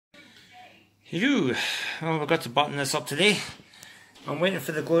Hello. Well, we've got to button this up today. I'm waiting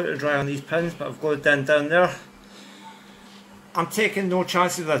for the glue to dry on these pins, but I've glued down there. I'm taking no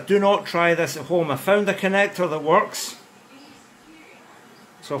chances with this. Do not try this at home. I found a connector that works.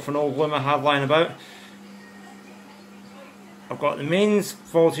 So for no glue I have lying about. I've got the mains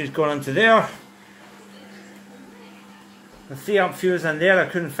voltage going into there. The 3 amp fuse in there. I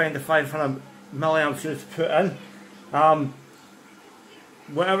couldn't find the 500 milliamp fuse to put in.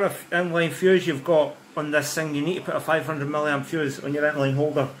 Whatever inline fuse you've got on this thing, you need to put a 500 milliamp fuse on your inline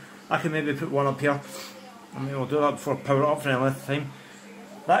holder. I can maybe put one up here. I mean, we'll do that before power it up for any length of time.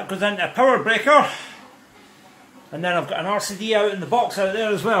 That goes into a power breaker, and then I've got an RCD out in the box out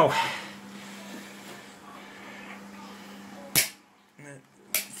there as well.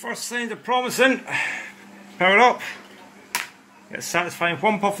 First signs are promising. Power up. Get a satisfying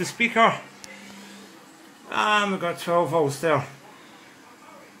whump off the speaker, and we've got 12 volts there.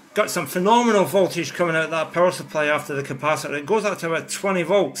 Got some phenomenal voltage coming out of that power supply after the capacitor. It goes up to about 20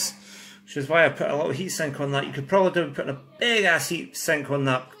 volts, which is why I put a little heat sink on that. You could probably do putting a big ass heat sink on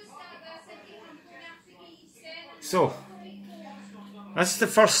that. So, this is the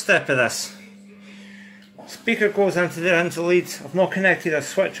first step of this. Speaker goes into there into lead. I've not connected a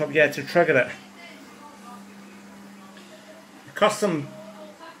switch up yet to trigger it. The custom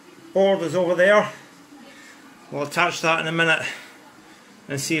board is over there. We'll attach that in a minute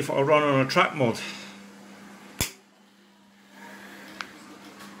and see if it'll run on a track mode.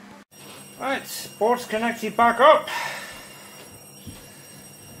 Right, board's connected back up.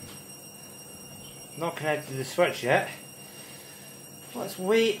 Not connected to the switch yet. Let's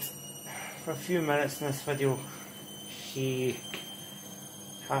wait for a few minutes in this video. See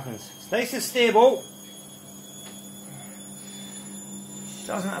what happens. It's nice and stable.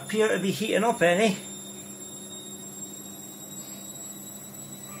 Doesn't appear to be heating up any.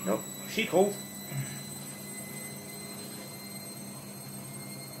 Nope, she's cold.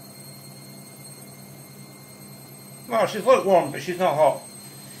 Well, she's lukewarm, but she's not hot.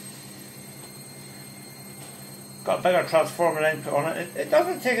 Got a bigger transformer input on it. It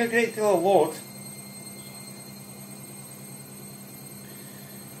doesn't take a great deal of load.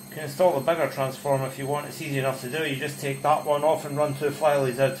 You can install a bigger transformer if you want. It's easy enough to do. You just take that one off and run 2 fly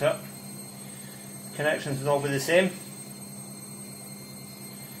leads out to it. Connections will all be the same.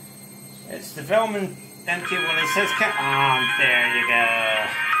 It's the Velman MK186 kit, and there you go.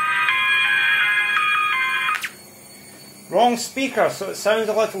 Wrong speaker, so it sounds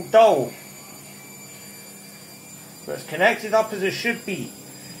a little dull. But it's connected up as it should be.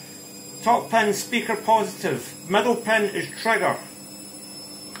 Top pin speaker positive, middle pin is trigger,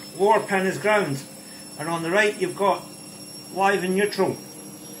 lower pin is ground, and on the right you've got live and neutral.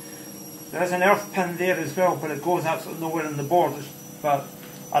 There is an earth pin there as well, but it goes absolutely nowhere on the board. But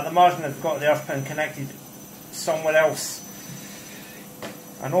at the margin I've got the earth pin connected somewhere else.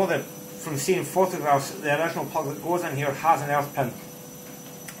 I know that from seeing photographs the original plug that goes in here has an earth pin.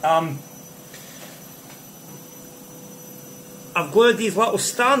 I've glued these little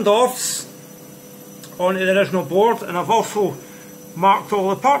standoffs onto the original board, and I've also marked all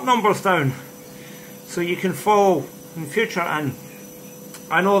the part numbers down so you can follow in future. And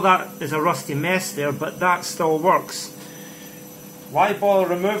I know that is a rusty mess there, but that still works. Why bother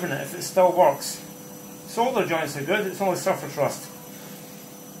removing it if it still works? Solder joints are good, it's only surface rust.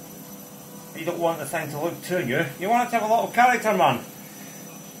 You don't want the thing to look too new. You want it to have a little character, man.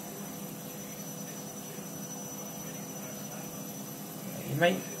 You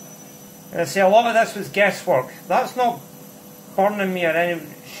might... I say a lot of this was guesswork. That's not burning me in any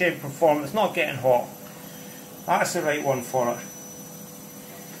shape or form. It's not getting hot. That's the right one for it.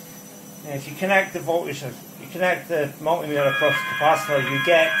 And if you connect the voltage, you connect the multimeter across the capacitor, you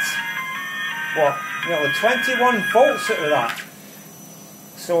get what, nearly 21 volts out of that.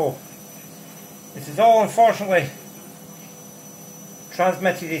 So this is all unfortunately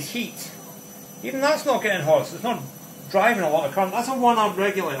transmitted as heat. Even that's not getting hot, so it's not driving a lot of current. That's a 1 amp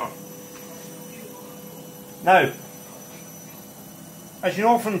regulator. Now, as you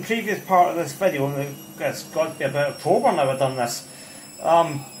know from the previous part of this video, and it's got to be about October now I've done this,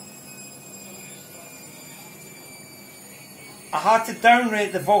 I had to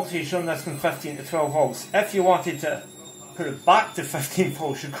downrate the voltage on this from 15 to 12 volts. If you wanted to put it back to 15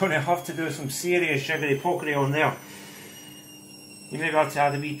 volts, you're going to have to do some serious jiggery pokery on there. You maybe have to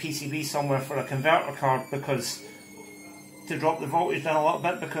add a wee PCB somewhere for a converter card, because to drop the voltage down a little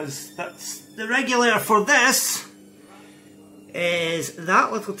bit, because that's the regulator for this is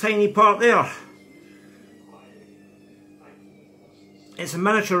that little tiny part there. It's a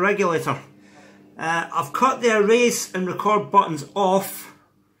miniature regulator. I've cut the erase and record buttons off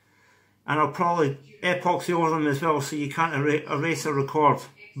and I'll probably epoxy over them as well so you can't erase a record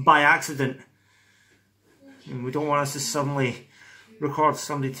by accident. And we don't want us to suddenly record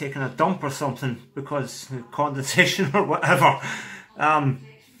somebody taking a dump or something because of condensation or whatever.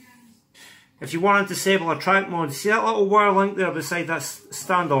 If you want to disable a track mode, see that little wire link there beside that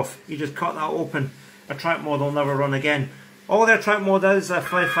standoff? You just cut that open. A track mode will never run again. All their track mode is a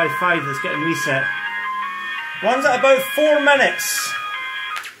 555 that's getting reset. Runs at about 4 minutes.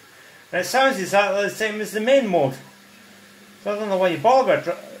 And it sounds exactly the same as the main mode. So I don't know why you bother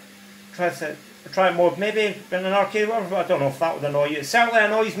track mode. Maybe in an arcade or whatever, but I don't know if that would annoy you. It certainly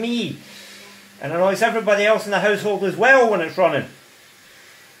annoys me. And annoys everybody else in the household as well when it's running.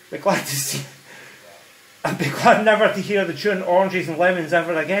 Be glad to see. I'd be glad never to hear the tune Oranges and Lemons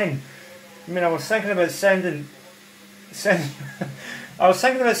ever again. I mean, I was thinking about sending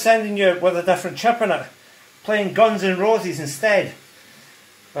you with a different chip in it, playing Guns N' Roses instead.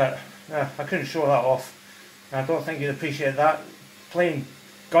 But I couldn't show that off. I don't think you'd appreciate that. Playing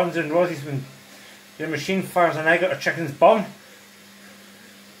Guns N' Roses when your machine fires an egg at a chicken's bum.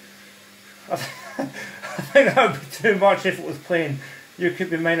 I think that would be too much if it was playing You Could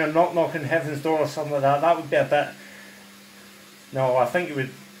Be Mine or Knock Knock on Heaven's Door or something like that. That would be a bit... No, I think you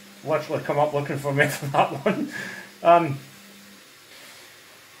would literally come up looking for me for that one. I'm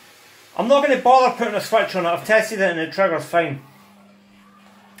not going to bother putting a switch on it. I've tested it and it triggers fine.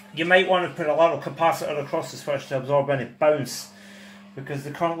 You might want to put a little capacitor across the switch to absorb any bounce, because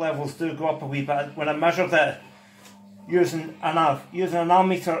the current levels do go up a wee bit. When I measured it using an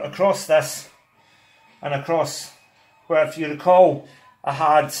ammeter across this and across, where if you recall I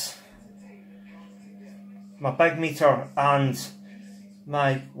had my big meter and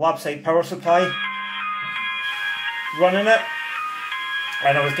my lab site power supply running it,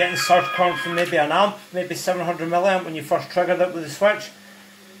 and I was getting surge current from maybe an amp, maybe 700 milliamp when you first triggered it with the switch.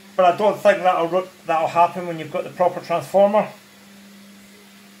 But I don't think that'll happen when you've got the proper transformer.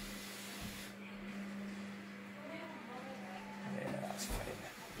 Yeah, that's fine.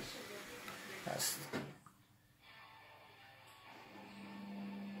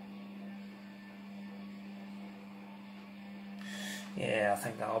 Yeah, I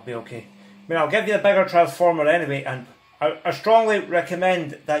think that'll be okay. I mean, I'll give you a bigger transformer anyway, and I strongly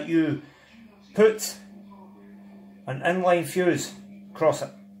recommend that you put an inline fuse across it.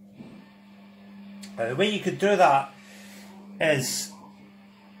 The way you could do that is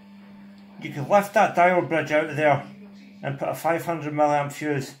you could lift that diode bridge out of there and put a 500 milliamp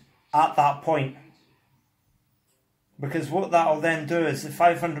fuse at that point, because what that will then do is the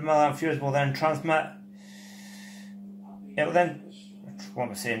 500 milliamp fuse will then transmit, it'll then, what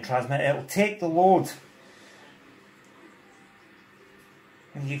am I saying, transmit, it'll take the load,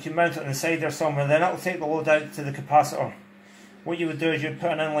 and you can mount it on the side there somewhere, then it'll take the load out to the capacitor. What you would do is you'd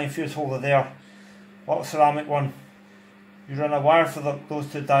put an inline fuse holder there, little ceramic one, you run a wire for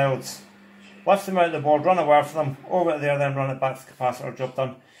those two diodes, lift them out of the board, run a wire for them, over to there, then run it back to the capacitor, job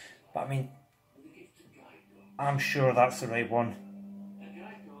done. But I mean, I'm sure that's the right one.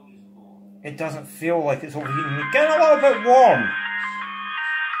 It doesn't feel like it's overheating. It's getting a little bit warm,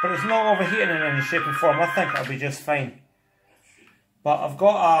 but it's not overheating in any shape or form. I think it'll be just fine. But I've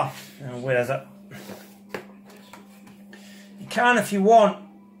got a, where is it? You can, if you want,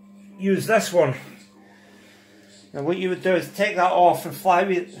 use this one. Now what you would do is take that off and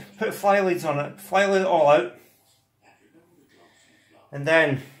put fly leads on it, fly lead it all out, and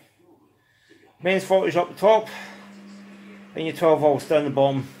then mains voltage up the top, and your 12 volts down the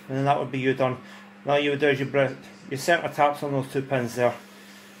bottom, and then that would be you done. Now what you would do is you center taps on those two pins there,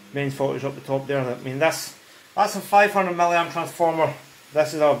 mains voltage up the top there. I mean that's a 500 milliamp transformer.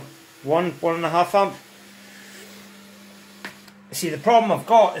 This is a 1.5 amp. See, the problem I've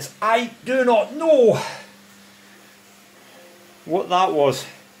got is I do not know what that was.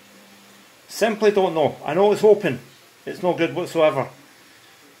 Simply don't know. I know it's open. It's no good whatsoever.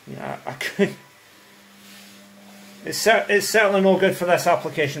 Yeah, I could. It's certainly no good for this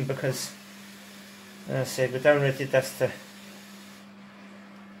application because, as I said, we downrated this to.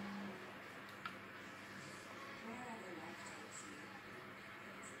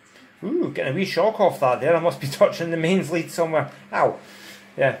 Ooh, getting a wee shock off that there. I must be touching the mains lead somewhere. Ow.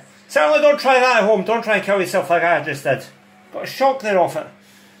 Yeah. Certainly don't try that at home. Don't try and kill yourself like I just did. Got a shock there off it.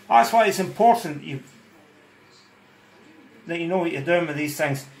 That's why it's important that you know what you're doing with these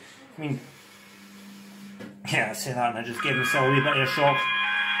things. I mean, yeah, I say that and I just gave myself a wee bit of a shock.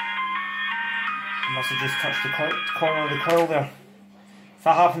 I must have just touched the corner of the coil there. If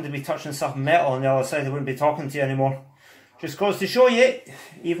I happened to be touching something metal on the other side, I wouldn't be talking to you anymore. Just goes to show you,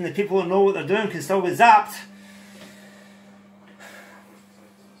 even the people who know what they're doing can still be zapped.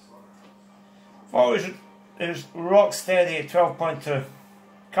 Always is rock steady at 12.2,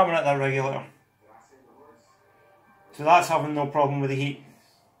 coming at that regulator. So that's having no problem with the heat.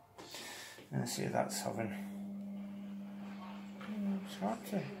 Let's see if that's having. It's hard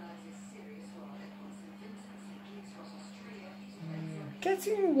to.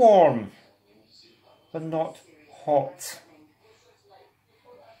 Getting warm, but not hot.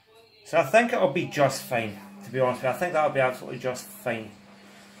 So I think it'll be just fine, to be honest with you. I think that'll be absolutely just fine.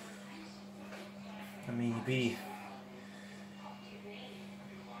 I mean,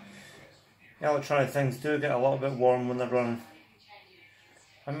 electronic things do get a little bit warm when they're running.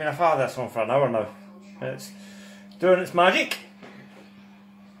 I mean, I've had this one for an hour now. It's doing its magic.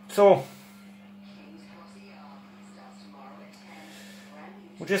 So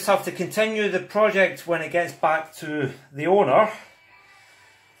we'll just have to continue the project when it gets back to the owner.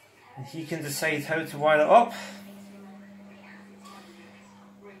 And he can decide how to wire it up.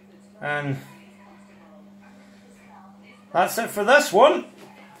 And that's it for this one.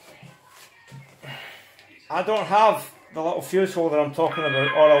 I don't have the little fuse holder I'm talking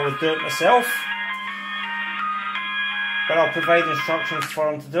about, or I would do it myself. But I'll provide instructions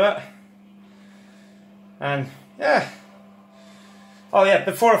for him to do it. And yeah. Oh yeah,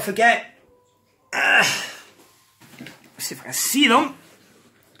 before I forget, let's see if I can see them.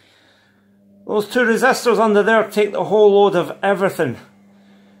 Those two resistors under there take the whole load of everything.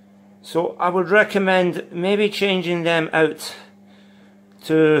 So I would recommend maybe changing them out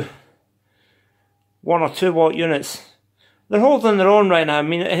to 1 or 2 watt units. They're holding their own right now. I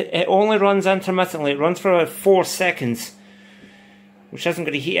mean, it only runs intermittently. It runs for about 4 seconds, which isn't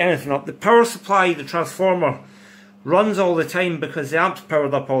going to heat anything up. The power supply, the transformer, runs all the time because the amp's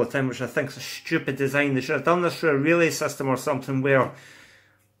powered up all the time, which I think is a stupid design. They should have done this through a relay system or something where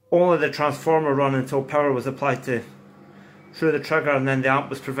only the transformer run until power was applied to through the trigger, and then the amp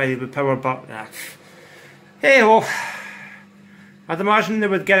was provided with power. But hey ho, I'd imagine they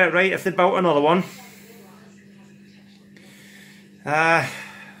would get it right if they built another one. Yeah,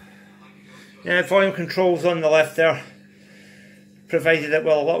 volume controls on the left there. Provided it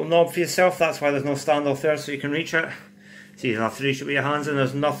with a little knob for yourself. That's why there's no standoff there, so you can reach it. So you don't have to reach it with your hands, and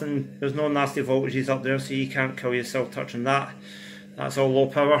there's no nasty voltages up there, so you can't kill yourself touching that. That's all low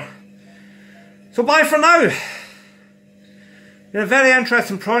power. So bye for now. Been a very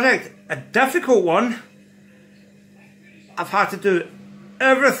interesting project, a difficult one. I've had to do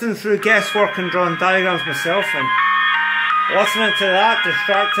everything through guesswork and drawing diagrams myself, and listening to that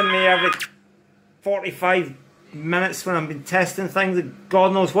distracting me every 45 minutes when I've been testing things and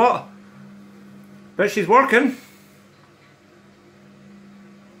God knows what. But she's working.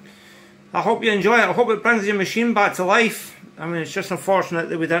 I hope you enjoy it. I hope it brings your machine back to life. I mean, it's just unfortunate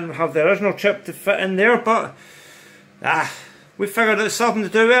that we didn't have the original chip to fit in there, but we figured out something to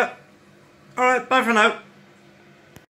do with it. Alright, bye for now.